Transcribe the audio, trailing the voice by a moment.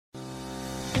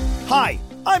Hi,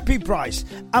 I'm Pete Price,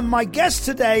 and my guest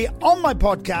today on my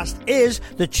podcast is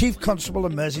the Chief Constable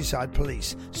of Merseyside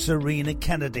Police, Serena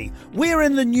Kennedy. We're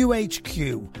in the new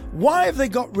HQ. Why have they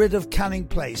got rid of Canning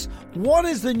Place? What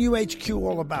is the new HQ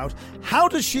all about? How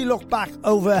does she look back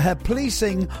over her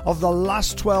policing of the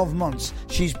last 12 months?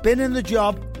 She's been in the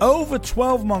job over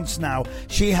 12 months now.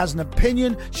 She has an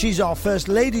opinion. She's our First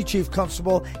Lady Chief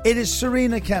Constable. It is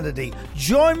Serena Kennedy.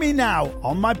 Join me now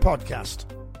on my podcast.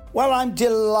 Well, I'm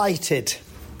delighted,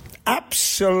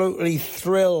 absolutely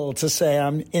thrilled to say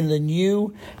I'm in the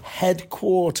new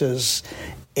headquarters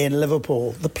in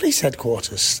Liverpool, the police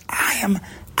headquarters. I am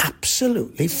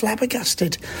absolutely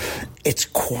flabbergasted. It's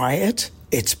quiet,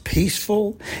 it's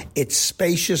peaceful, it's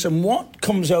spacious, and what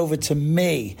comes over to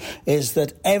me is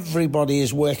that everybody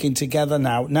is working together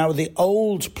now. Now, the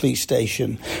old police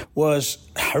station was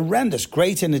horrendous,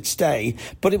 great in its day,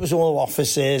 but it was all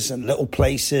offices and little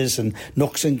places and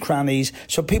nooks and crannies,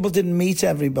 so people didn't meet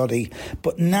everybody.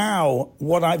 But now,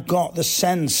 what I've got the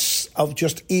sense of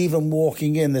just even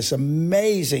walking in this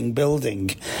amazing building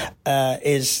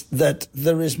is that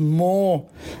there is more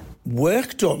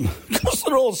work done because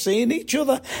they're all seeing each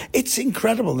other. It's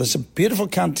incredible. There's a beautiful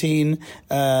canteen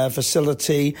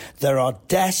facility. There are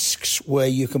desks where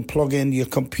you can plug in your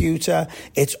computer.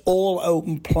 It's all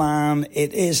open plan.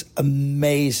 It is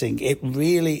amazing. It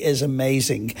really is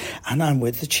amazing. And I'm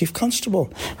with the Chief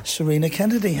Constable, Serena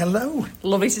Kennedy. Hello.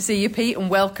 Lovely to see you, Pete, and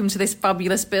welcome to this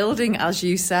fabulous building. As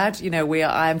you said,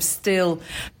 I'm still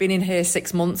been in here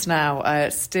 6 months now.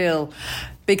 Still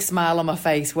big smile on my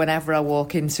face whenever I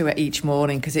walk into it each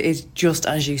morning, because it is just,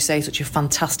 as you say, such a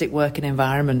fantastic working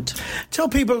environment. Tell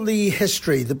people the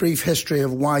brief history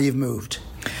of why you've moved.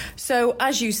 So,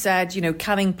 as you said,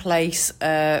 Canning Place,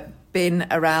 been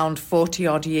around 40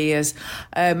 odd years.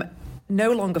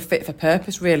 No longer fit for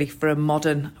purpose, really, for a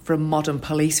modern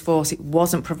police force. It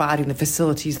wasn't providing the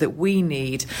facilities that we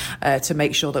need to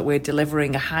make sure that we're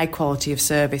delivering a high quality of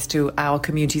service to our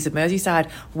communities of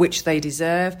Merseyside, which they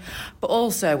deserve. But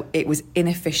also, it was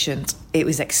inefficient. It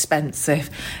was expensive.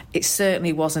 It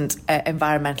certainly wasn't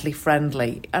environmentally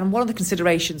friendly. And one of the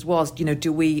considerations was, could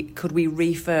we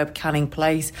refurb Canning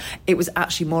Place? It was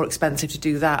actually more expensive to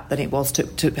do that than it was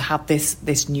to have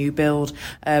this new build,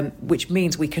 which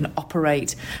means we can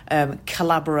operate,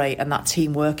 collaborate, and that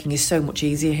team working is so much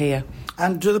easier here.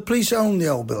 And do the police own the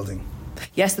old building?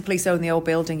 Yes, the police own the old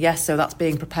building, yes, so that's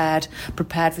being prepared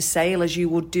for sale, as you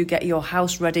would do get your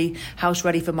house ready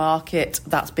for market.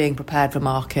 That's being prepared for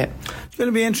market. It's going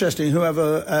to be interesting,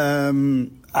 whoever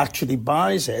actually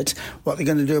buys it, what they're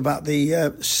going to do about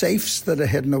the safes that are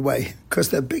hidden away, because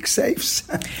they're big safes.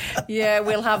 Yeah,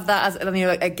 we'll have that as,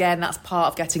 again, that's part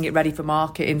of getting it ready for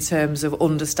market in terms of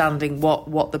understanding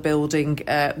what the building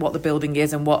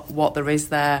is and what there is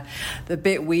there. The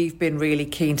bit we've been really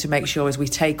keen to make sure is we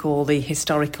take all the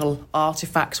historical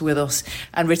artefacts with us,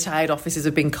 and retired officers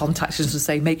have been contacted us to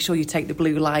say, make sure you take the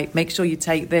blue light, make sure you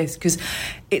take this, because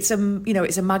it's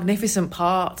a magnificent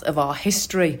part of our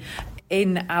history.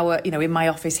 In my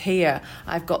office here,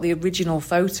 I've got the original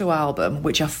photo album,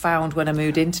 which I found when I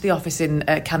moved into the office in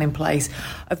Canning Place,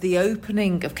 of the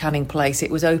opening of Canning Place.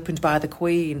 It was opened by the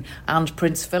Queen and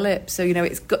Prince Philip. So,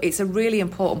 it's a really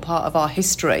important part of our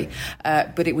history,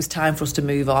 but it was time for us to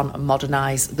move on and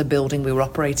modernise the building we were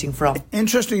operating from.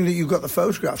 Interesting that you've got the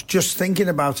photographs. Just thinking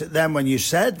about it then when you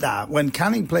said that, when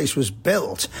Canning Place was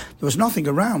built, there was nothing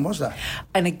around, was there?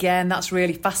 And again, that's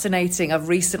really fascinating. I've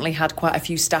recently had quite a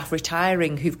few staff retiring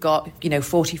who've got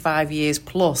 45 years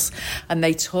plus, and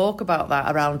they talk about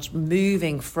that around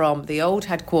moving from the old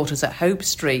headquarters at Hope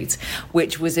Street,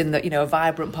 which was in a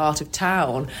vibrant part of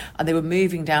town, and they were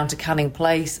moving down to Canning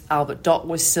Place. Albert Dock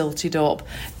was silted up.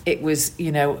 It was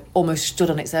almost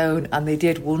stood on its own, and they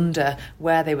did wonder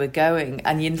where they were going.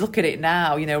 And you look at it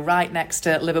now, right next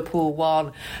to Liverpool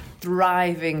One,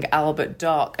 thriving Albert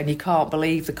Dock, and you can't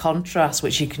believe the contrast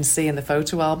which you can see in the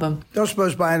photo album. Don't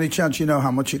suppose by any chance you know how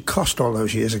much it cost all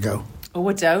those years ago? Oh,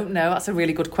 I don't know. That's a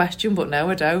really good question, but no,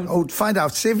 I don't. Oh, find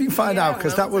out. See if you can find out,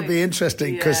 because that would be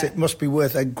interesting, because it must be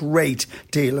worth a great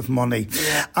deal of money.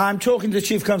 Yeah. I'm talking to the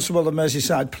Chief Constable of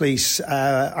Merseyside Police.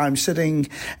 I'm sitting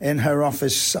in her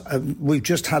office. We've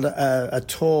just had a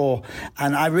tour,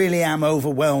 and I really am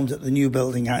overwhelmed at the new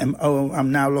building.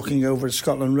 I'm now looking over at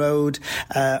Scotland Road,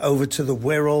 over to the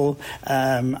Wirral,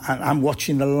 and I'm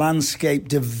watching the landscape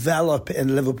develop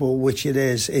in Liverpool, which it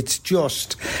is. It's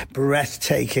just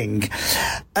breathtaking.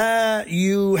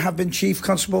 You have been Chief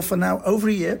Constable for now over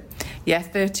a year. Yeah,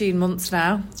 13 months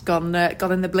now. It's gone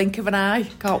in the blink of an eye.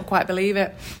 Can't quite believe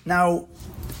it. Now,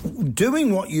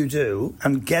 doing what you do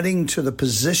and getting to the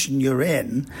position you're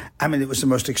in, I mean, it was the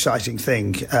most exciting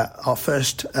thing. Our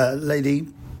first lady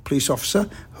police officer,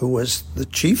 who was the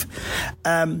chief,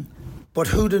 but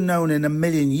who'd have known in a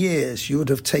million years you would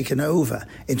have taken over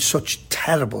in such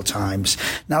terrible times.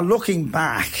 Now, looking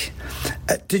back,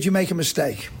 did you make a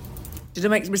mistake? Did I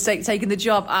make a mistake taking the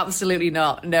job? Absolutely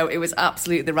not. No, it was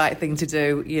absolutely the right thing to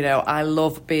do. You know, I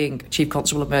love being Chief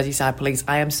Constable of Merseyside Police.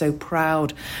 I am so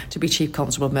proud to be Chief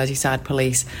Constable of Merseyside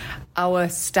Police. Our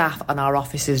staff and our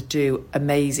officers do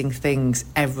amazing things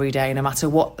every day, no matter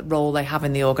what role they have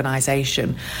in the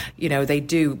organisation. You know, they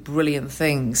do brilliant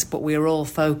things, but we're all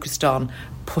focused on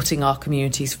putting our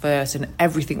communities first, and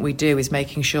everything we do is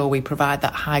making sure we provide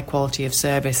that high quality of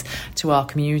service to our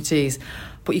communities.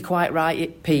 But you're quite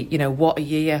right, Pete, you know, what a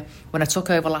year. When I took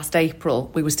over last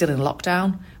April, we were still in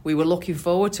lockdown. We were looking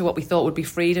forward to what we thought would be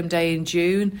Freedom Day in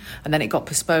June, and then it got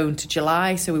postponed to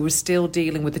July. So we were still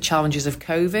dealing with the challenges of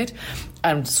COVID,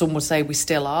 and some would say we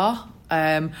still are.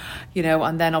 You know,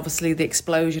 and then obviously the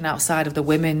explosion outside of the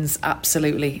women's,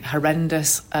 absolutely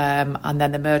horrendous. And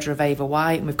then the murder of Ava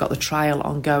White, and we've got the trial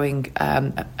ongoing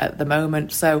at the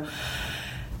moment. So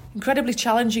incredibly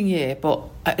challenging year, but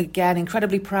again,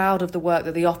 incredibly proud of the work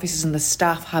that the officers and the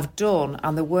staff have done,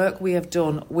 and the work we have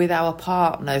done with our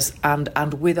partners and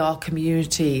with our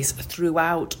communities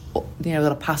throughout, you know,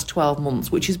 the past 12 months,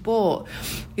 which has brought,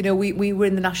 you know, we were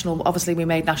in the national, obviously we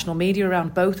made national media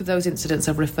around both of those incidents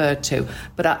I've referred to,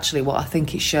 but actually what I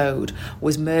think it showed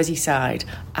was Merseyside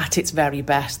at its very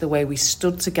best, the way we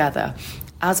stood together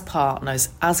as partners,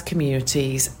 as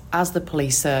communities, as the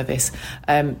police service,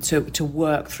 to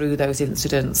work through those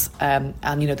incidents. And,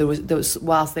 you know, there was,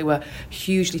 whilst they were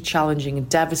hugely challenging and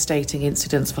devastating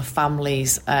incidents for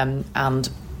families and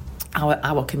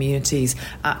our communities,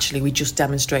 actually we just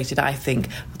demonstrated, I think,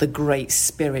 the great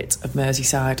spirit of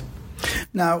Merseyside.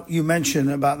 Now, you mentioned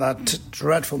about that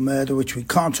dreadful murder, which we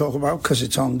can't talk about because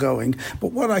it's ongoing.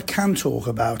 But what I can talk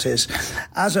about is,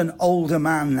 as an older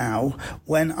man now,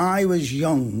 when I was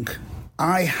young,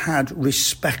 I had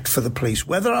respect for the police,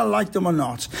 whether I liked them or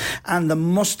not. And there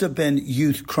must have been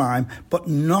youth crime, but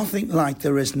nothing like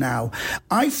there is now.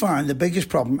 I find the biggest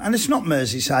problem, and it's not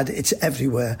Merseyside, it's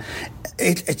everywhere.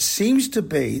 It seems to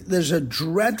be there's a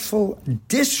dreadful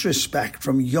disrespect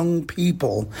from young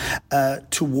people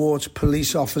towards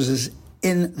police officers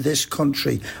in this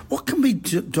country. What can be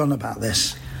done about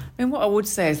this? And what I would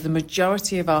say is the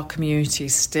majority of our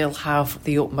communities still have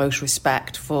the utmost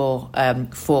respect for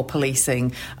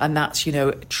policing, and that's, you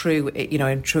know, true in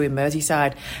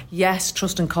Merseyside. Yes,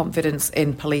 trust and confidence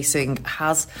in policing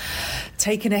has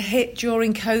taken a hit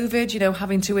during COVID, you know,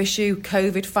 having to issue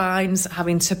COVID fines,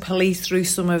 having to police through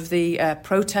some of the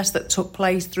protests that took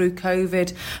place through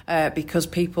COVID because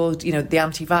people, you know, the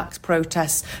anti-vax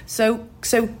protests. So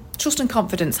trust and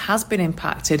confidence has been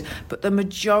impacted, but the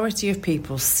majority of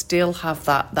people still have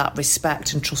that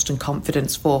respect and trust and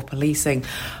confidence for policing.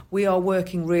 We are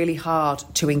working really hard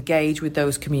to engage with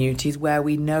those communities where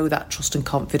we know that trust and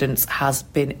confidence has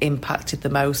been impacted the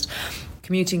most.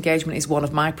 Community engagement is one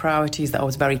of my priorities that I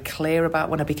was very clear about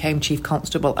when I became Chief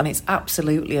Constable, and it's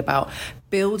absolutely about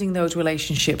building those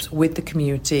relationships with the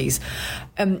communities.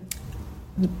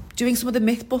 Doing some of the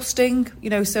myth busting, you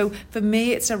know, so for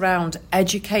me it's around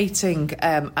educating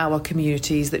our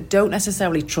communities that don't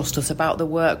necessarily trust us about the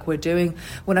work we're doing.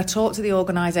 When I talk to the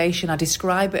organisation, I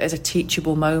describe it as a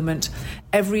teachable moment.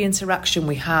 Every interaction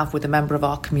we have with a member of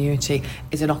our community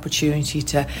is an opportunity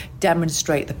to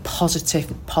demonstrate the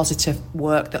positive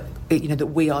work that, you know, that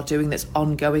we are doing that's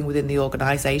ongoing within the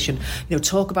organisation. You know,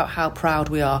 talk about how proud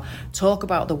we are, talk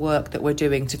about the work that we're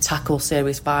doing to tackle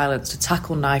serious violence, to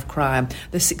tackle knife crime,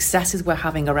 the successes we're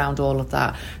having around all of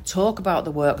that. Talk about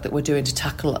the work that we're doing to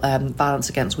tackle violence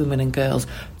against women and girls.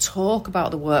 Talk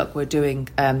about the work we're doing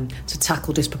to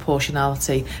tackle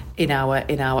disproportionality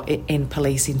in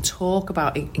policing. Talk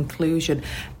about inclusion.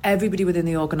 Everybody within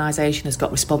the organisation has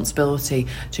got responsibility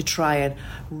to try and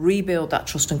rebuild that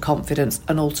trust and confidence,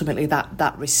 and ultimately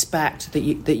that respect that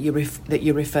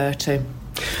you refer to.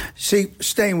 See,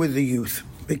 staying with the youth,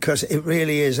 because it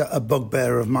really is a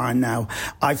bugbear of mine now.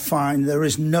 I find there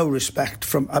is no respect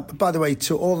from... by the way,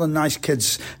 to all the nice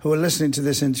kids who are listening to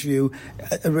this interview,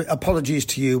 apologies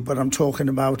to you, but I'm talking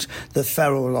about the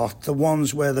feral lot, the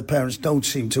ones where the parents don't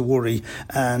seem to worry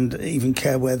and even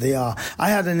care where they are. I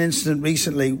had an incident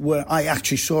recently where I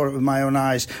actually saw it with my own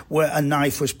eyes, where a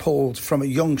knife was pulled from a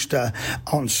youngster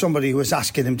on somebody who was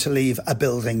asking him to leave a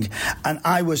building. And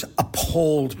I was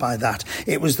appalled by that.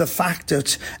 It was the fact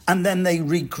that... And then they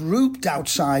regrouped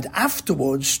outside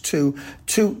afterwards to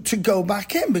go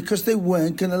back in because they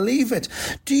weren't going to leave it.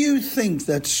 Do you think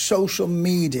that social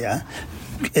media,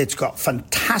 it's got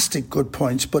fantastic good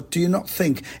points, but do you not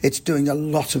think it's doing a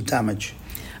lot of damage?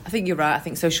 I think you're right. I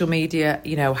think social media,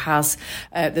 has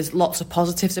there's lots of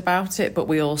positives about it, but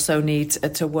we also need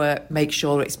to make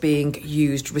sure it's being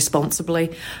used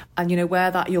responsibly. And, where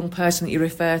that young person that you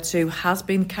refer to has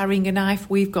been carrying a knife,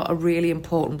 we've got a really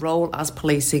important role as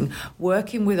policing,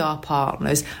 working with our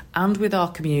partners and with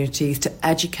our communities to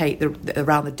educate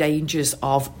around the dangers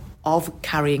of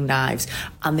carrying knives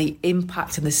and the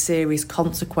impact and the serious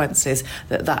consequences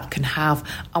that can have.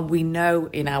 And we know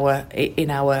in our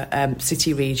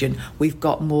city region we've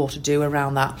got more to do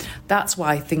around that. That's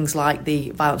why things like the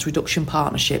Violence Reduction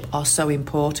Partnership are so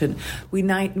important. We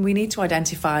need to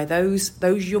identify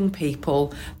those young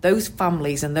people, those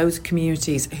families and those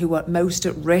communities who are most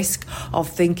at risk of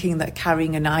thinking that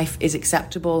carrying a knife is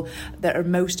acceptable, that are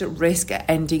most at risk at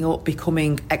ending up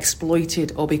becoming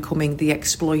exploited or becoming the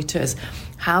exploiter.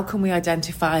 How can we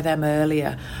identify them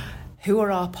earlier? Who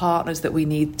are our partners that we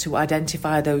need to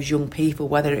identify those young people,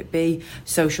 whether it be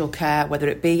social care, whether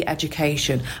it be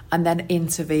education, and then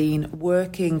intervene,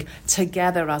 working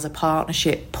together as a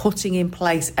partnership, putting in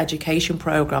place education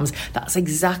programmes. That's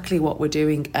exactly what we're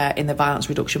doing in the Violence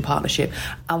Reduction Partnership.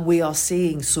 And we are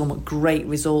seeing some great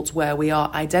results where we are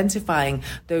identifying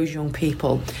those young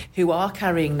people who are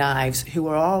carrying knives, who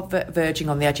are verging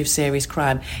on the edge of serious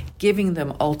crime, giving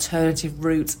them alternative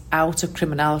routes out of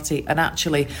criminality, and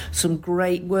actually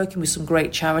working with some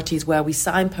great charities where we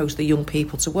signpost the young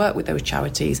people to work with those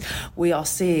charities. We are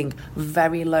seeing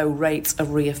very low rates of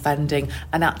reoffending,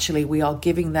 and actually we are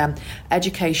giving them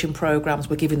education programmes,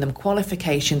 we're giving them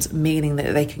qualifications, meaning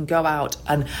that they can go out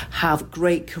and have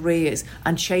great careers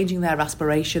and changing their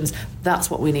aspirations.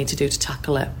 That's what we need to do to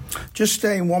tackle it. Just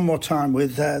staying one more time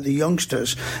with the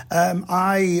youngsters.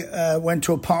 I went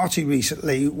to a party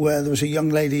recently where there was a young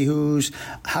lady who's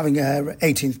having her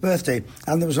 18th birthday,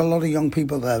 and there was a lot of young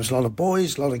people there. There was a lot of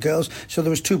boys, a lot of girls. So there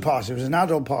was two parties. There was an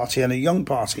adult party and a young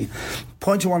party.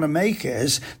 Point I want to make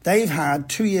is they've had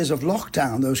 2 years of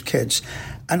lockdown, those kids,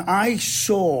 and I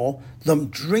saw them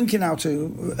drinking out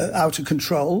of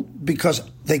control because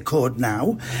they could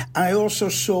now. And I also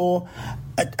saw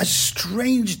a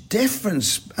strange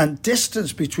difference and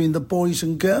distance between the boys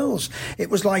and girls. It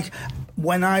was like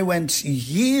when I went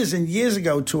years and years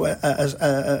ago to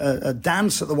a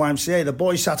dance at the YMCA, the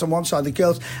boys sat on one side, the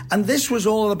girls, and this was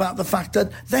all about the fact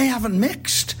that they haven't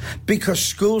mixed because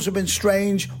schools have been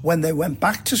strange when they went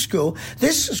back to school.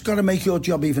 This has got to make your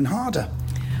job even harder.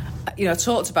 I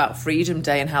talked about Freedom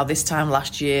Day and how this time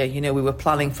last year, we were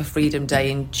planning for Freedom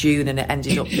Day in June and it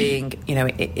ended up being,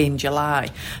 in July.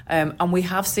 And we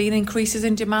have seen increases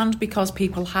in demand because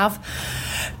people haven't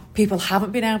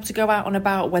been able to go out and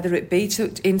about, whether it be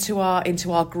into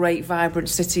our great vibrant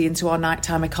city, into our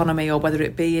nighttime economy, or whether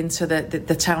it be into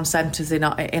the town centres in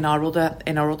our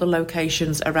other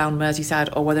locations around Merseyside,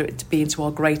 or whether it be into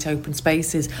our great open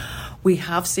spaces. We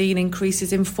have seen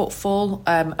increases in footfall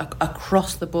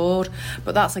across the board,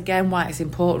 but that's again why it's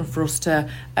important for us to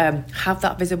have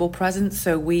that visible presence.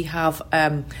 So we now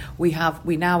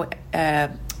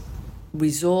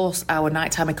resource our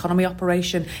nighttime economy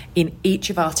operation in each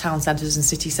of our town centres and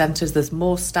city centres. There's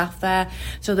more staff there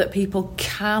so that people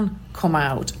can come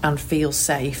out and feel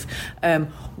safe,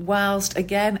 whilst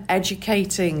again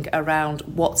educating around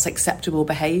what's acceptable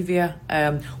behaviour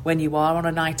when you are on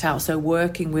a night out. So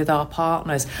working with our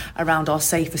partners around our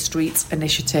Safer Streets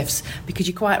initiatives, because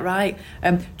you're quite right,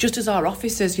 just as our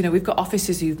officers, we've got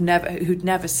officers who'd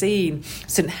never seen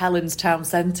St Helens Town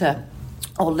Centre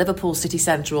or Liverpool City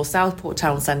Centre or Southport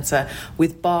Town Centre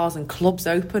with bars and clubs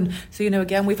open. So,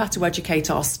 again, we've had to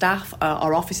educate our staff,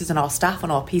 our officers and our staff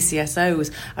and our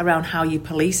PCSOs around how you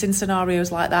police in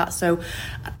scenarios like that. So,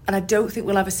 and I don't think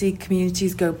we'll ever see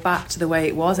communities go back to the way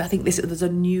it was. I think there's a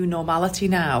new normality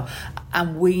now,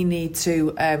 and we need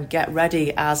to get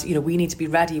ready we need to be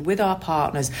ready with our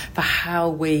partners for how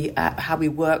we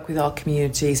work with our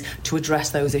communities to address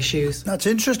those issues. That's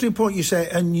an interesting point. You say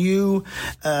a new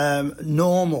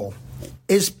normal.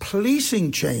 Is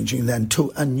policing changing then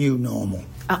to a new normal?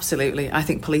 Absolutely. I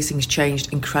think policing's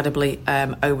changed incredibly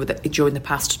during the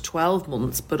past 12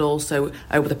 months, but also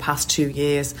over the past 2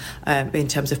 years in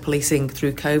terms of policing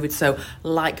through COVID. So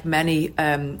like many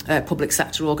public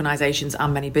sector organisations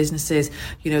and many businesses,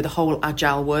 the whole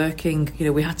agile working,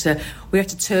 we had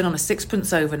to turn on a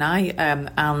sixpence overnight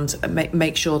and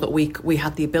make sure that we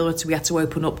had the ability. We had to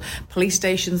open up police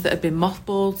stations that had been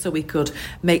mothballed so we could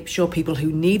make sure people who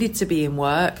needed to be in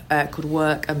work, could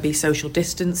work and be social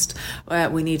distanced.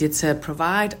 We needed to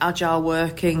provide agile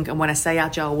working, and when I say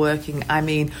agile working, I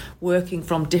mean working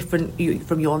from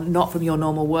not from your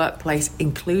normal workplace,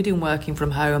 including working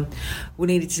from home. We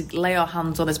needed to lay our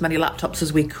hands on as many laptops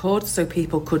as we could so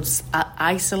people could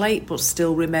isolate but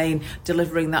still remain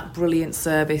delivering that brilliant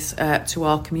service to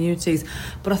our communities.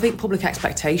 But I think public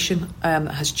expectation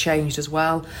has changed as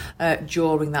well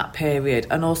during that period,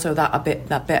 and also that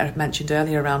bit I mentioned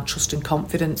earlier around trust and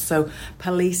confidence. So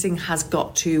policing has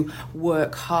got to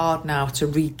work hard now to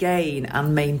regain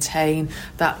and maintain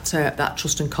that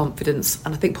trust and confidence,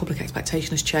 and I think public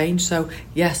expectation has changed. So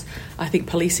yes, I think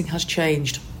policing has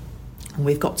changed, and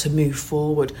we've got to move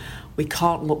forward. We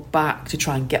can't look back to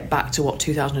try and get back to what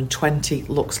 2020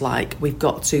 looks like. We've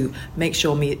got to make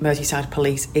sure Merseyside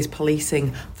Police is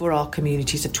policing for our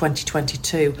communities to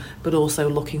 2022, but also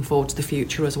looking forward to the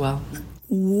future as well.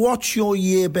 What's your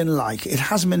year been like? It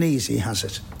hasn't been easy, has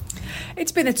it?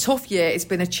 It's been a tough year. It's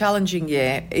been a challenging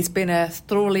year. It's been a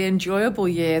thoroughly enjoyable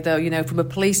year, though. You know, from a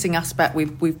policing aspect,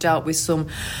 we've dealt with some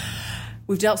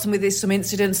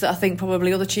incidents that I think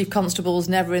probably other chief constables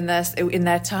never in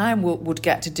their time would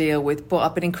get to deal with. But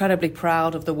I've been incredibly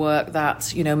proud of the work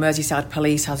that, you know, Merseyside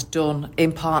Police has done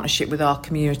in partnership with our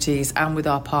communities and with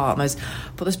our partners.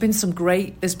 But there's been some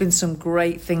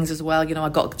great things as well. You know, I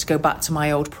got to go back to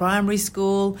my old primary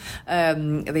school.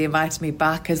 They invited me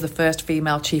back as the first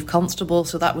female chief constable,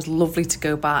 so that was lovely to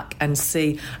go back and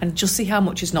see how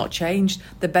much has not changed.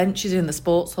 The benches in the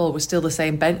sports hall were still the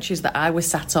same benches that I was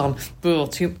sat on.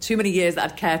 Too many years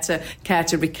that I'd care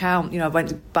to recount. You know, I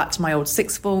went back to my old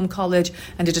sixth form college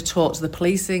and did a talk to the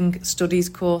policing studies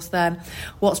course then.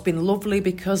 What's been lovely,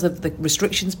 because of the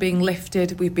restrictions being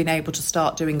lifted, we've been able to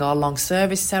start doing our long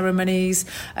service ceremonies.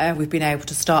 We've been able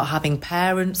to start having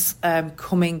parents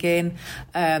coming in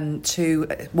to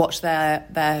watch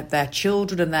their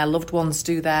children and their loved ones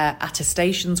do their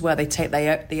attestations, where they take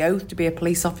the oath to be a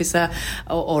police officer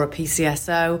or a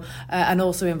PCSO, and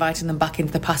also inviting them back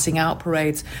into the passing out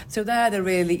parades. So they're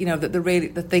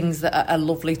the things that are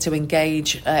lovely to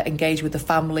engage with the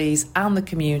families and the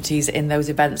communities in those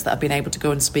events that I've been able to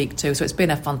go and speak to. So it's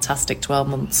been a fantastic 12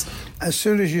 months. As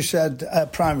soon as you said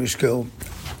primary school,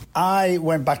 I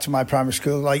went back to my primary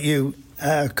school like you,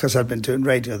 because I've been doing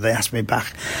radio. They asked me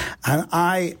back, and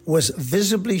I was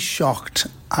visibly shocked.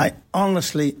 I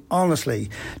honestly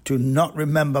do not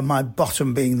remember my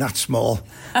bottom being that small.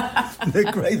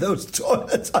 Those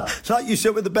toilets. It's like you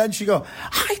sit with the bench, you go,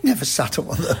 I never sat on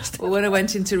one of those. Well, when I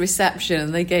went into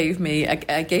reception, they gave me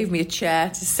a chair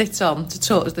to sit on to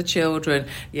talk to the children.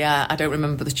 Yeah, I don't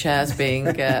remember the chairs being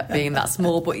that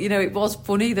small, but you know, it was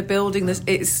funny. The building,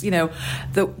 it's, you know,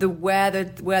 where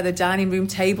the dining room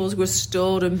tables were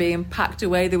stored and being packed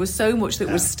away. There was so much that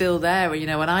was still there. You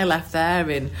know, and I left there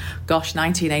in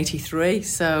 1983.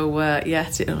 So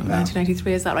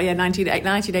 1983, is that right? Yeah,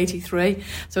 1983.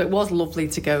 So it was lovely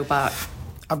to go back.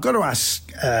 I've got to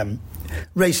ask,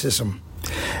 racism.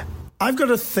 I've got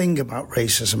a thing about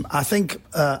racism. I think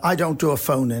I don't do a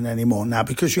phone-in anymore now,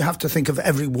 because you have to think of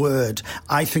every word.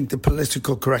 I think the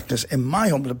political correctness, in my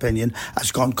humble opinion,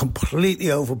 has gone completely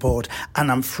overboard,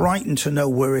 and I'm frightened to know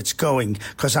where it's going,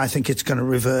 because I think it's going to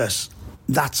reverse.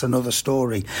 That's another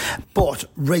story. But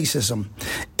racism.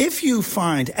 If you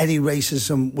find any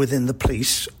racism within the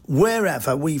police,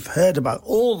 wherever, we've heard about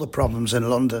all the problems in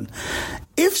London.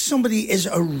 If somebody is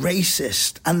a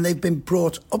racist and they've been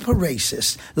brought up a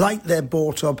racist, like they're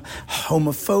brought up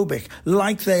homophobic,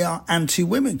 like they are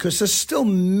anti-women, because there's still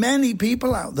many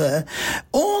people out there,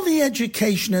 all the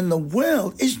education in the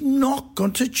world is not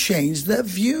going to change their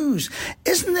views.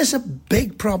 Isn't this a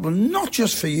big problem, not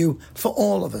just for you, for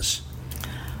all of us?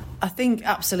 I think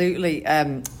absolutely.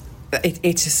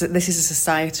 This is a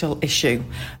societal issue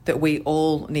that we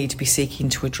all need to be seeking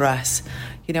to address.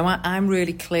 You know, I'm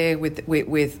really clear with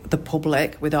the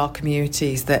public, with our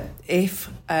communities, that if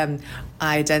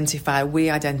we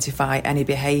identify any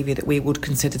behaviour that we would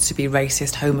consider to be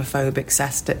racist, homophobic,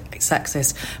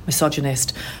 sexist,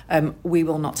 misogynist, we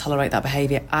will not tolerate that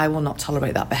behaviour. I will not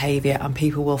tolerate that behaviour, and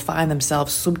people will find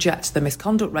themselves subject to the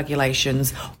misconduct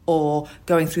regulations or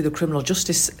going through the criminal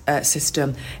justice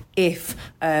system if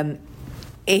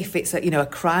it's a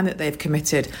crime that they've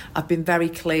committed. I've been very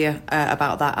clear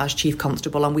about that as Chief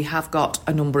Constable, and we have got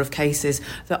a number of cases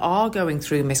that are going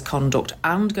through misconduct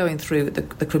and going through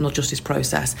the criminal justice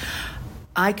process.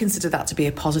 I consider that to be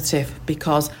a positive,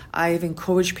 because I've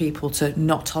encouraged people to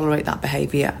not tolerate that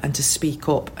behaviour and to speak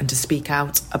up and to speak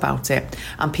out about it,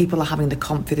 and people are having the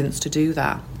confidence to do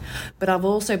that. But I've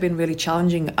also been really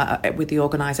challenging with the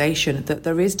organisation that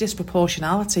there is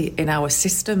disproportionality in our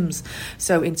systems.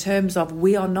 So in terms of,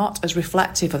 we are not as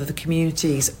reflective of the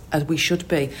communities as we should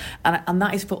be. And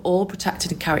that is for all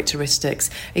protected characteristics,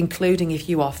 including if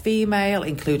you are female,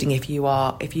 including if you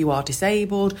are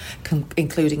disabled,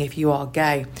 including if you are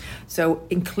gay. So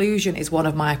inclusion is one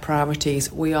of my priorities.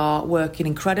 We are working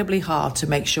incredibly hard to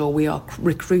make sure we are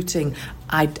recruiting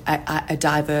a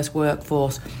diverse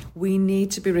workforce. We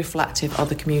need to be reflective of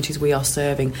the communities we are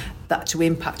serving, that to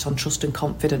impact on trust and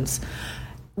confidence.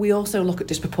 We also look at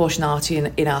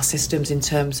disproportionality in our systems in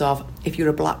terms of, if you're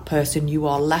a black person, you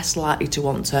are less likely to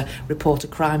want to report a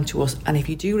crime to us. And if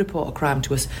you do report a crime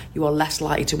to us, you are less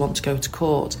likely to want to go to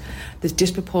court. There's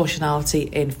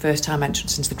disproportionality in first-time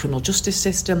entrance into the criminal justice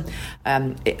system.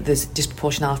 There's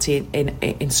disproportionality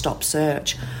in stop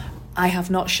search. I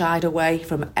have not shied away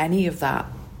from any of that.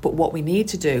 But what we need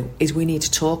to do is we need to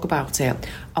talk about it.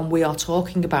 And we are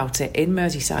talking about it in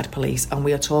Merseyside Police, and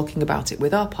we are talking about it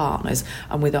with our partners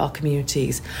and with our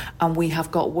communities. And we have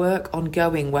got work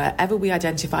ongoing. Wherever we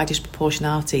identify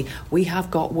disproportionality, we have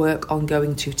got work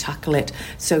ongoing to tackle it.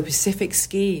 So specific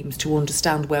schemes to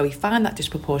understand where we find that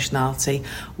disproportionality,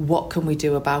 what can we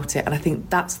do about it? And I think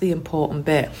that's the important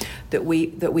bit, that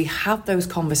we have those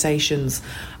conversations.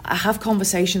 I have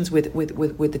conversations with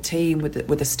the team,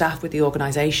 with the staff, with the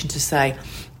organisation, to say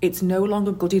it's no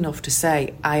longer good enough to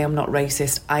say I am not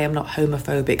racist, I am not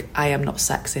homophobic, I am not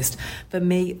sexist. For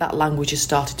me, that language has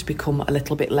started to become a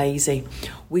little bit lazy.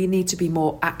 We need to be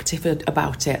more active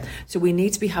about it. So we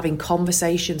need to be having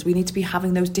conversations. We need to be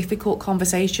having those difficult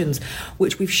conversations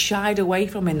which we've shied away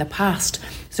from in the past,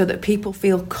 so that people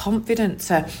feel confident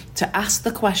to ask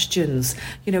the questions.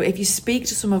 You know, if you speak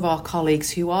to some of our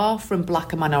colleagues who are from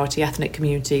black and minority ethnic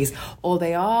communities, or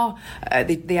they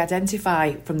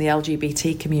identify from the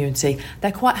LGBT community,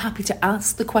 they're quite happy to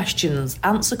answer questions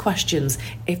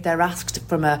if they're asked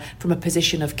from a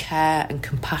position of care and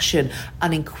compassion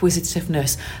and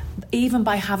inquisitiveness. Even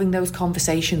by having those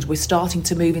conversations, we're starting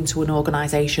to move into an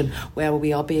organisation where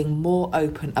we are being more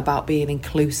open about being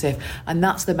inclusive, and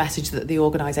that's the message that the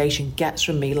organisation gets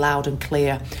from me loud and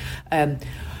clear.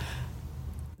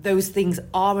 Those things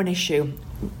are an issue,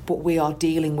 but we are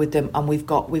dealing with them, and we've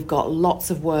got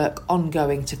lots of work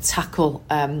ongoing to tackle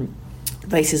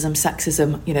racism,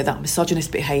 sexism, that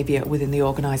misogynist behaviour within the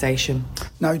organisation.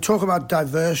 Now, you talk about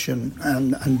diversion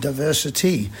and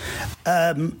diversity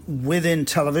within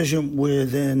television,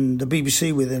 within the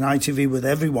BBC, within ITV, with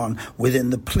everyone,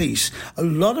 within the police. A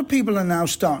lot of people are now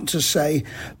starting to say,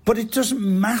 but it doesn't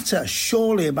matter,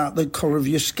 surely, about the colour of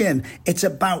your skin. It's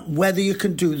about whether you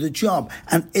can do the job.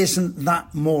 And isn't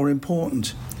that more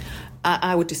important?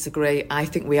 I would disagree. I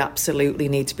think we absolutely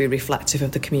need to be reflective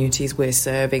of the communities we're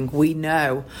serving. We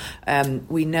know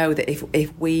that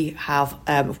if we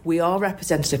are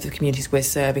representative of the communities we're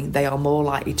serving, they are more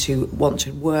likely to want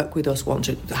to work with us, want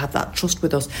to have that trust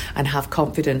with us, and have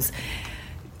confidence.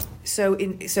 So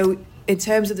in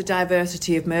terms of the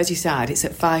diversity of Merseyside, it's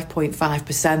at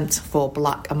 5.5% for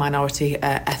black and minority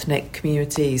ethnic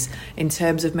communities. In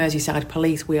terms of Merseyside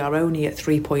Police, we are only at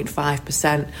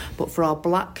 3.5%, but for our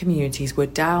black communities, we're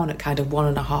down at kind of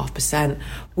 1.5%.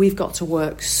 We've got to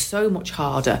work so much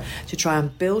harder to try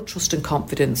and build trust and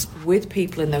confidence with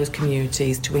people in those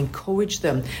communities, to encourage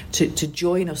them to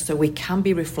join us, so we can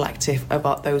be reflective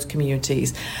about those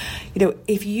communities.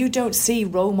 If you don't see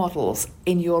role models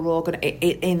in your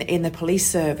in the police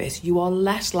service, you are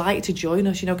less likely to join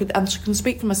us. And I can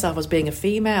speak for myself as being a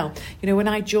female. When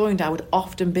I joined, I would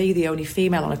often be the only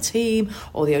female on a team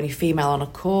or the only female on a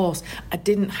course. I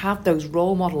didn't have those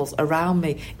role models around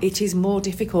me. It is more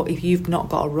difficult if you've not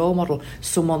got a role model,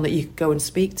 someone that you can go and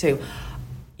speak to.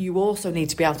 You also need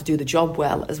to be able to do the job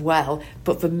well as well.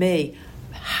 But for me,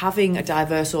 having a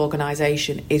diverse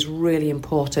organisation is really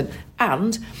important.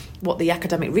 And what the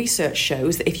academic research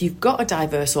shows, that if you've got a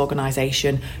diverse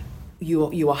organisation,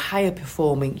 you are higher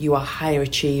performing, you are higher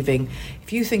achieving.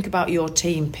 If you think about your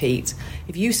team, Pete,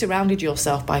 if you surrounded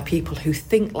yourself by people who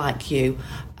think like you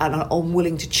and are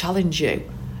unwilling to challenge you,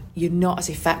 you're not as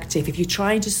effective. If you're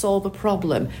trying to solve a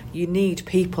problem, you need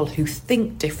people who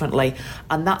think differently.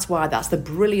 And that's why that's the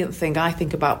brilliant thing I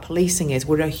think about policing is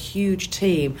we're a huge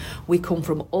team. We come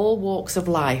from all walks of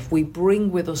life. We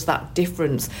bring with us that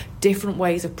difference, different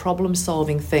ways of problem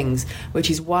solving things, which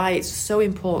is why it's so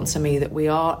important to me that we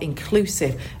are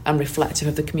inclusive and reflective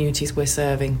of the communities we're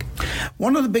serving.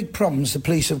 One of the big problems the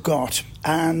police have got,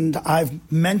 and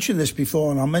I've mentioned this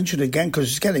before and I'll mention it again because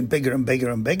it's getting bigger and bigger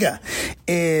and bigger,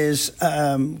 is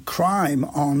crime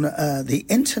on the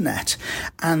internet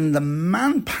and the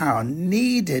manpower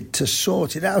needed to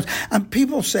sort it out. And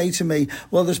people say to me,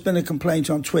 well, there's been a complaint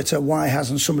on Twitter, why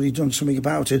hasn't somebody done something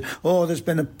about it? Or there's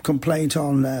been a complaint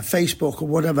on Facebook or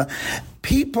whatever.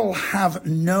 People have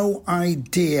no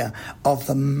idea of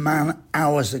the man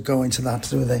hours that go into that,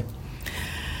 do they?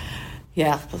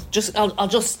 Yeah, I'll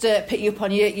just pick you up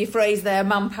on your phrase there,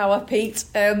 manpower, Pete.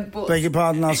 But beg your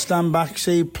pardon, I'll stand back,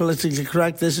 see, politically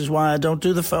correct. This is why I don't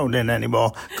do the phone in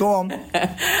anymore. Go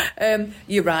on.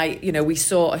 You're right. You know, we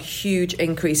saw a huge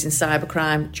increase in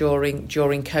cybercrime during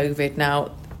COVID.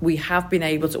 Now, we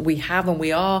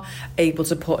are able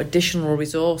to put additional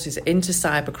resources into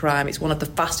cybercrime. It's one of the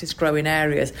fastest growing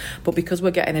areas. But because we're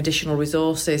getting additional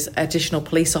resources, additional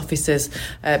police officers,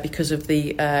 because of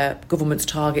the government's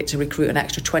target to recruit an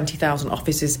extra 20,000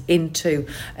 officers into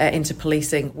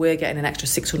policing, we're getting an extra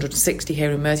 660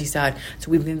 here in Merseyside. So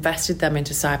we've invested them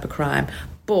into cybercrime.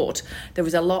 But there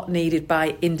was a lot needed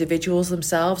by individuals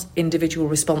themselves, individual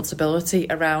responsibility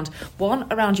around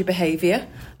your behaviour,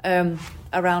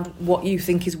 around what you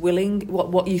think is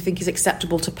what you think is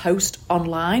acceptable to post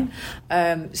online.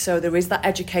 So there is that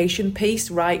education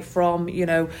piece, right from,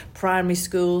 primary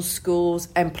schools,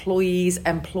 employees,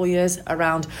 employers,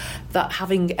 around that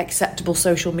having acceptable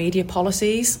social media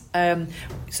policies.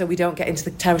 So we don't get into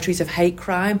the territories of hate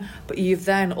crime. But you've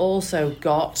then also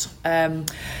got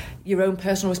your own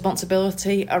personal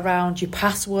responsibility around your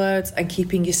passwords and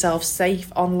keeping yourself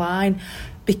safe online.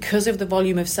 Because of the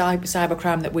volume of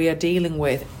cybercrime that we are dealing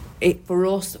with, for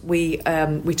us, we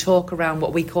talk around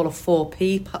what we call a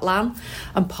 4P plan,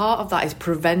 and part of that is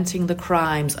preventing the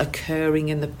crimes occurring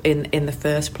in the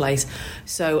first place.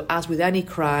 So, as with any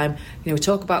crime, we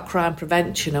talk about crime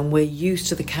prevention, and we're used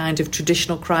to the kind of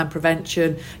traditional crime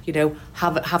prevention.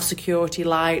 Have security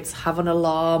lights, have an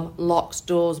alarm, locks,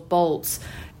 doors, bolts.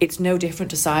 It's no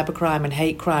different to cybercrime and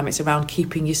hate crime. It's around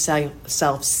keeping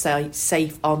yourself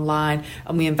safe online,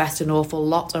 and we invest an awful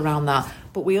lot around that.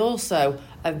 But we also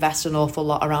invest an awful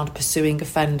lot around pursuing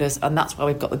offenders, and that's why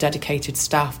we've got the dedicated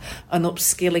staff and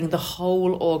upskilling the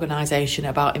whole organisation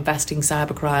about investing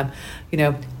cybercrime.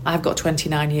 I've got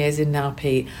 29 years in now,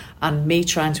 Pete, and me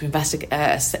trying to investigate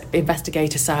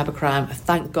a cybercrime,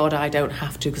 thank God I don't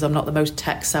have to, because I'm not the most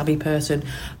tech-savvy person.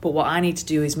 But what I need to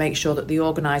do is make sure that the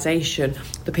organisation,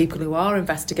 the people who are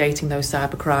investigating those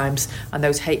cybercrimes and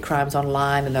those hate crimes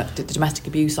online and the domestic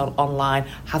abuse online,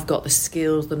 have got the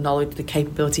skills, the knowledge, the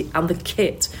capability and the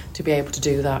kit to be able to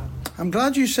do that. I'm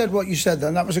glad you said what you said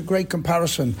then. That was a great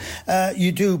comparison.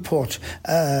 You do put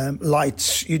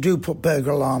lights, you do put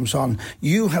burglar alarms on.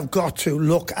 You have got to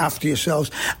look after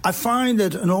yourselves. I find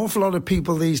that an awful lot of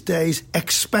people these days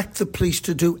expect the police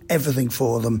to do everything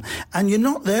for them. And you're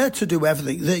not there to do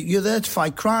everything. You're there to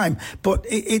fight crime. But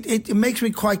it makes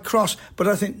me quite cross. But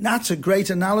I think that's a great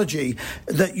analogy,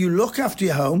 that you look after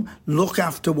your home, look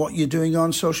after what you're doing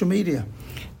on social media.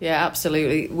 Yeah,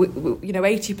 absolutely.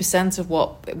 80% of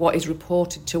what is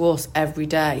reported to us every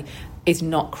day is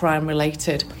not crime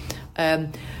related.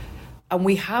 And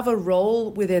we have a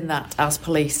role within that as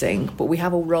policing, but we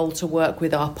have a role to work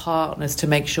with our partners to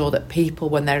make sure that people,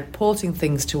 when they're reporting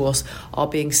things to us, are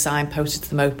being signposted to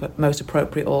the most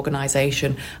appropriate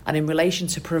organisation. And in relation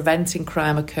to preventing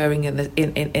crime occurring in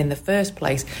the first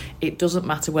place, it doesn't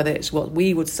matter whether it's what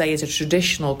we would say is a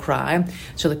traditional crime,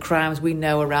 so the crimes we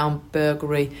know around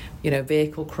burglary,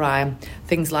 vehicle crime,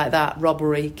 things like that,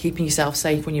 robbery, keeping yourself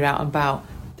safe when you're out and about.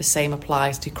 The same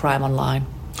applies to crime online.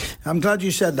 I'm glad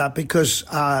you said that, because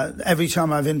every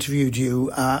time I've interviewed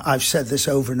you, I've said this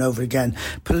over and over again.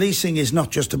 Policing is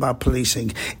not just about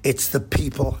policing. It's the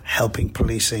people helping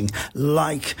policing,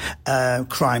 like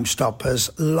Crime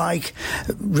Stoppers, like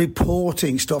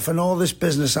reporting stuff and all this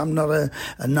business. I'm not a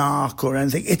narc or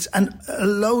anything. It's a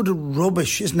load of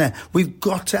rubbish, isn't it? We've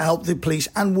got to help the police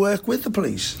and work with the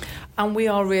police. And we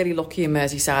are really lucky in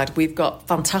Merseyside. We've got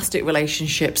fantastic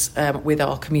relationships with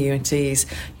our communities.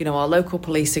 You know, our local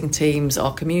policing teams,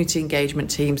 our community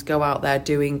engagement teams go out there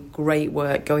doing great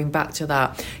work, going back to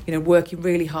that, you know, working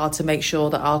really hard to make sure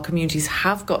that our communities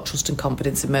have got trust and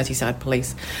confidence in Merseyside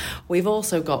Police. We've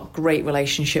also got great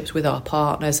relationships with our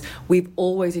partners. We've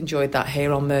always enjoyed that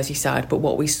here on Merseyside, but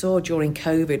what we saw during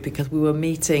COVID, because we were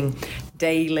meeting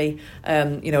daily,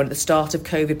 you know, at the start of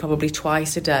COVID, probably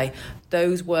twice a day,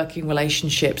 those working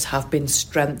relationships have been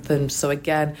strengthened. So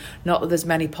again, not that there's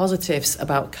many positives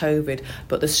about COVID,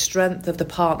 but the strength of the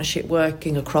partnership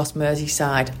working across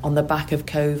Merseyside on the back of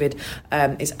COVID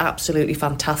is absolutely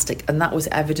fantastic. And that was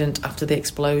evident after the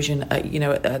explosion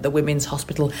at the Women's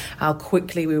Hospital, how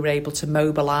quickly we were able to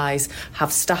mobilise,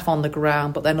 have staff on the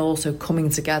ground, but then also coming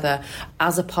together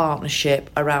as a partnership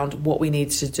around what we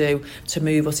needed to do to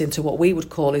move us into what we would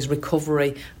call is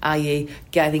recovery, i.e.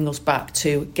 getting us back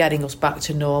to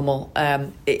normal.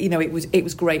 It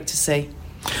was great to see.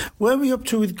 Where are we up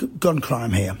to with gun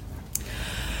crime here?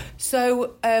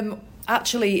 So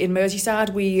actually in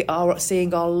Merseyside we are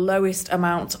seeing our lowest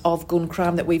amount of gun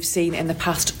crime that we've seen in the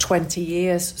past 20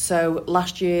 years. So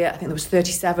last year I think there was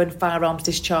 37 firearms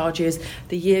discharges.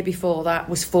 The year before that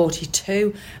was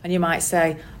 42, and you might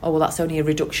say, oh well, that's only a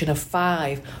reduction of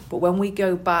 5. But when we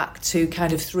go back to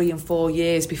kind of 3 and 4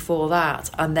 years before that,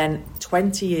 and then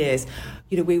 20 years,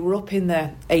 you know, we were up in the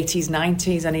 80s,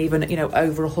 90s, and even, you know,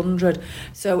 over 100.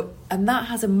 So, and that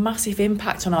has a massive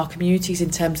impact on our communities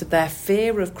in terms of their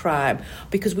fear of crime,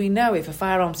 because we know if a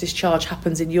firearms discharge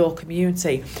happens in your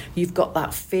community, you've got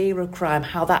that fear of crime,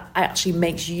 how that actually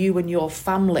makes you and your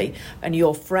family and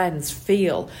your friends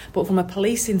feel. But from a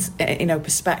policing,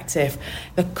 perspective,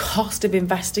 the cost of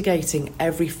investigating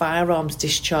every firearms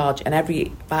discharge and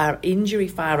every injury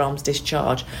firearms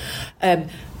discharge, and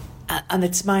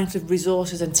the amount of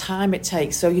resources and time it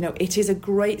takes. So, you know, it is a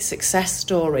great success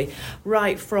story,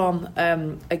 right from,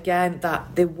 again,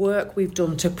 that the work we've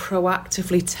done to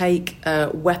proactively take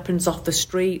weapons off the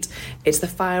street. It's the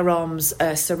firearms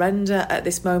surrender at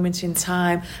this moment in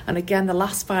time. And again, the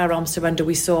last firearms surrender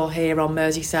we saw here on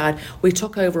Merseyside, we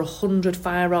took over 100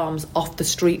 firearms off the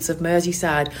streets of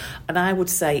Merseyside. And I would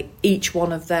say each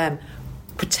one of them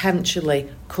potentially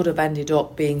could have ended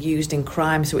up being used in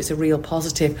crime, so it's a real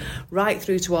positive. Right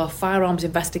through to our firearms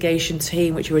investigation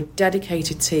team, which are a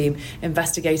dedicated team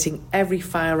investigating every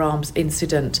firearms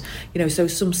incident. You know, so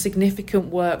some significant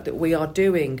work that we are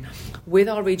doing with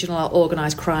our regional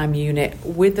organised crime unit,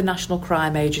 with the National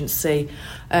Crime Agency,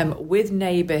 with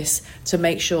NABIS, to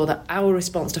make sure that our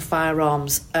response to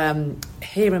firearms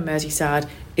here in Merseyside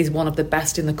is one of the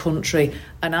best in the country.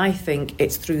 And I think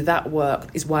it's through that work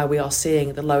is why we are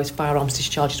seeing the lowest firearms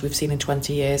discharges we've seen in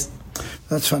 20 years.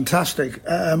 That's fantastic.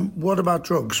 What about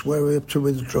drugs? Where are we up to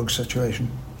with the drug situation?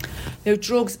 You know,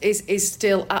 drugs is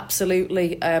still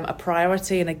absolutely a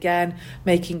priority, and again,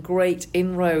 making great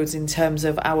inroads in terms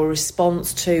of our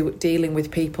response to dealing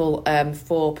with people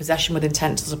for possession with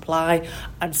intent to supply,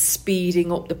 and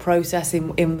speeding up the process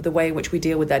in the way in which we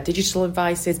deal with their digital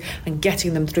devices and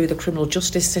getting them through the criminal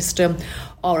justice system.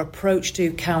 Our approach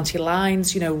to county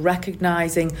lines, you know,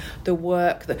 recognising the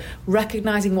work,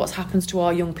 recognising what happens to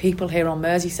our young people here on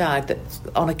Merseyside, that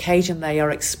on occasion they are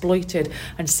exploited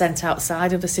and sent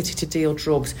outside of the city to deal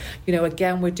drugs. You know,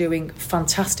 again, we're doing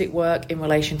fantastic work in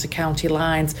relation to county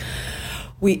lines.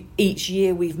 Each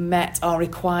year we've met our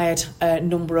required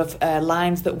number of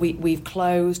lines that we've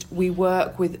closed. We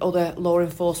work with other law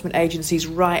enforcement agencies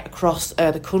right across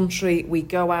the country. We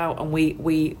go out and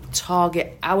we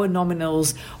target our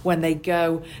nominals when they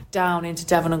go down into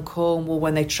Devon and Cornwall,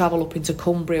 when they travel up into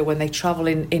Cumbria, when they travel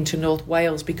into North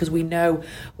Wales, because we know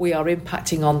we are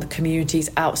impacting on the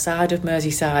communities outside of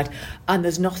Merseyside. And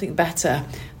there's nothing better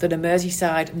than a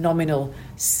Merseyside nominal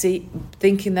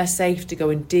thinking they're safe to go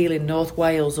and deal in North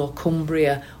Wales or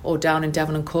Cumbria or down in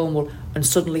Devon and Cornwall, and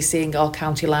suddenly seeing our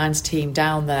county lines team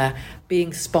down there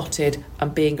being spotted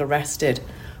and being arrested.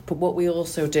 But what we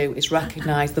also do is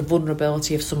recognise the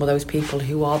vulnerability of some of those people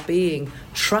who are being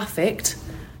trafficked.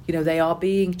 You know, they are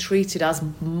being treated as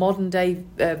modern-day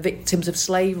victims of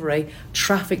slavery,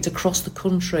 trafficked across the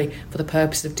country for the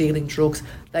purpose of dealing drugs.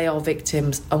 They are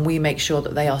victims, and we make sure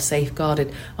that they are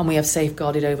safeguarded. And we have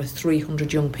safeguarded over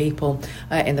 300 young people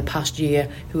in the past year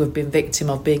who have been victim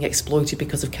of being exploited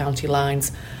because of county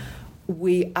lines.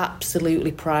 We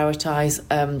absolutely prioritise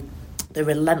the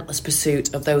relentless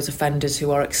pursuit of those offenders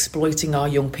who are exploiting our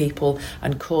young people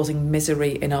and causing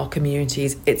misery in our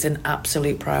communities. It's an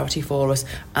absolute priority for us,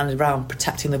 and around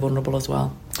protecting the vulnerable as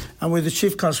well. And with the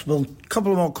Chief Constable, a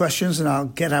couple of more questions and I'll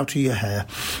get out of your hair.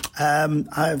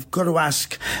 I've got to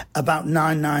ask about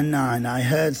 999. I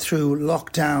heard through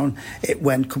lockdown it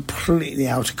went completely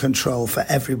out of control for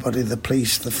everybody, the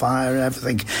police, the fire,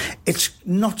 everything. It's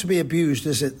not to be abused,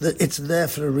 is it? It's there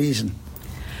for a reason.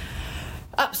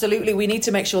 Absolutely. We need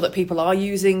to make sure that people are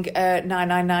using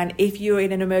 999. If you're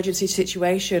in an emergency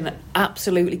situation,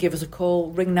 absolutely give us a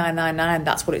call. Ring 999.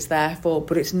 That's what it's there for.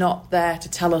 But it's not there to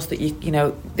tell us that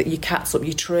that your cat's up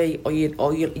your tree or your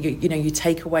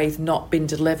takeaway's not been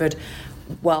delivered.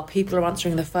 While people are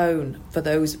answering the phone for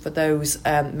those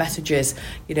messages,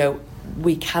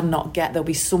 we cannot get. There'll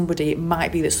be somebody. It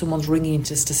might be that someone's ringing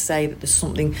us to say that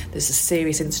there's a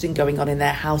serious incident going on in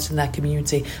their house, in their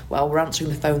community. While we're answering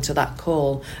the phone to that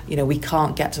call, we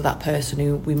can't get to that person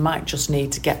who we might just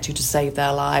need to get to save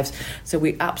their lives. So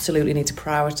we absolutely need to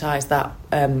prioritise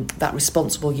that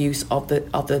responsible use of the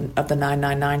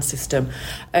 999 system.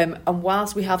 And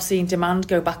whilst we have seen demand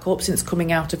go back up since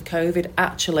coming out of COVID,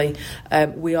 actually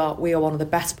we are one of the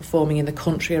best performing in the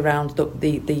country around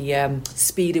the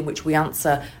speed in which we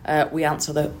answer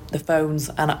the phones,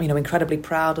 and I'm incredibly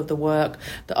proud of the work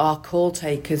that our call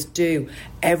takers do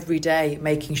every day,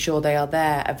 making sure they are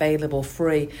there, available,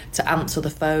 free to answer the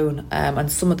phone.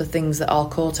 And some of the things that our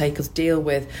call takers deal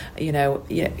with,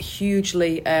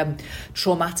 hugely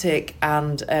traumatic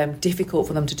and difficult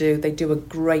for them to do. They do a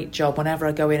great job. Whenever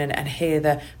I go in and hear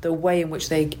the way in which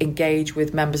they engage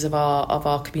with members of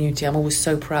our community, I'm always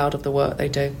so proud of the work they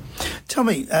do. Tell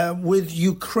me, with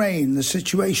Ukraine, the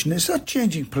situation, is that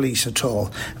changing police at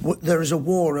all? There is a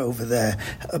war over there.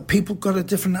 People got a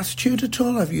different attitude at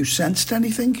all? Have you sensed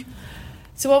anything?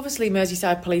 So obviously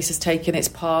Merseyside Police has taken its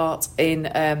part in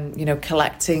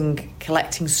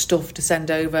collecting stuff to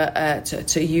send over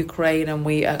to Ukraine, and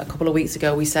we a couple of weeks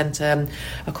ago we sent a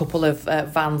couple of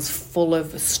vans full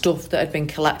of stuff that had been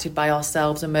collected by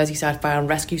ourselves and Merseyside Fire and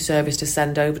Rescue Service to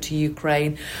send over to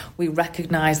Ukraine. We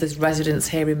recognise there's residents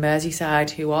here in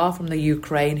Merseyside who are from the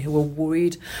Ukraine who are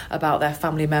worried about their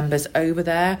family members over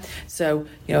there. So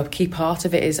a key part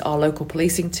of it is our local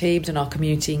policing teams and our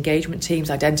community engagement teams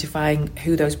identifying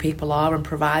who those people are and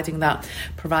providing that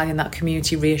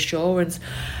community reassurance.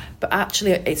 But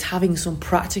actually it's having some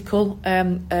practical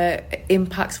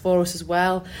impacts for us as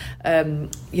well.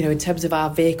 In terms of our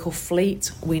vehicle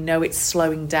fleet, we know it's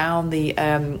slowing down the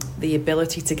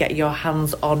ability to get your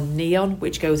hands on neon,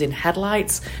 which goes in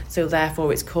headlights. So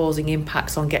therefore it's causing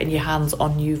impacts on getting your hands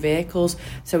on new vehicles.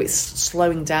 So it's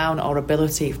slowing down our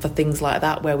ability for things like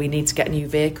that, where we need to get new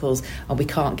vehicles and we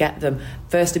can't get them.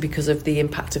 Firstly, because of the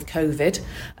impact of COVID,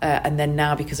 and then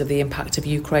now because of the impact of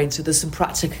Ukraine. So there's some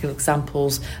practical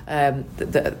examples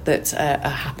that are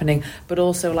happening, but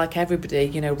also, like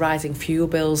everybody, rising fuel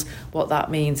bills. What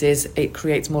that means is it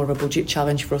creates more of a budget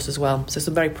challenge for us as well. So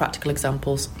some very practical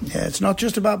examples. Yeah, it's not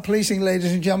just about policing,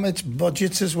 ladies and gentlemen, it's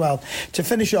budgets as well. To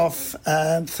finish off,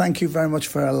 thank you very much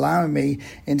for allowing me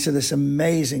into this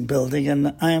amazing building,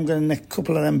 and I am going to nick a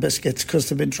couple of them biscuits because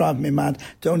they've been driving me mad.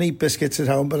 Don't eat biscuits at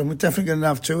home, but I'm definitely going to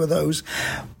have 2 of those.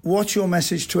 What's your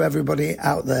message to everybody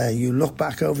out there? You look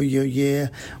back over your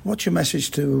year, what's your message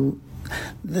to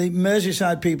the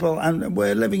Merseyside people? And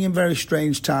we're living in very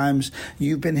strange times.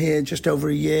 You've been here just over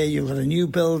a year. You've got a new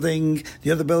building. The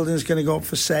other building is going to go up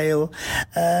for sale.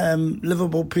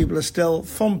 Liverpool people are still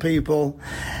fun people.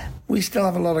 We still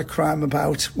have a lot of crime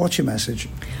about. What's your message?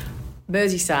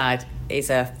 Merseyside is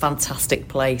a fantastic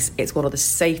place. It's one of the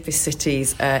safest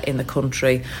cities in the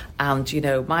country,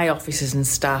 and my officers and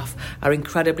staff are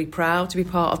incredibly proud to be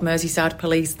part of Merseyside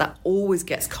Police. That always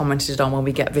gets commented on when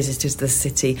we get visitors to the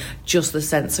city, just the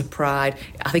sense of pride.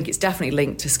 I think it's definitely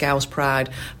linked to Scouse pride,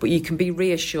 but you can be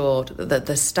reassured that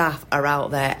the staff are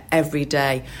out there every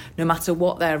day. No matter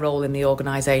what their role in the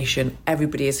organisation,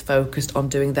 everybody is focused on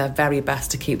doing their very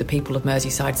best to keep the people of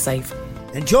Merseyside safe.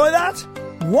 Enjoy that?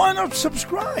 Why not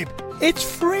subscribe? It's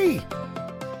free.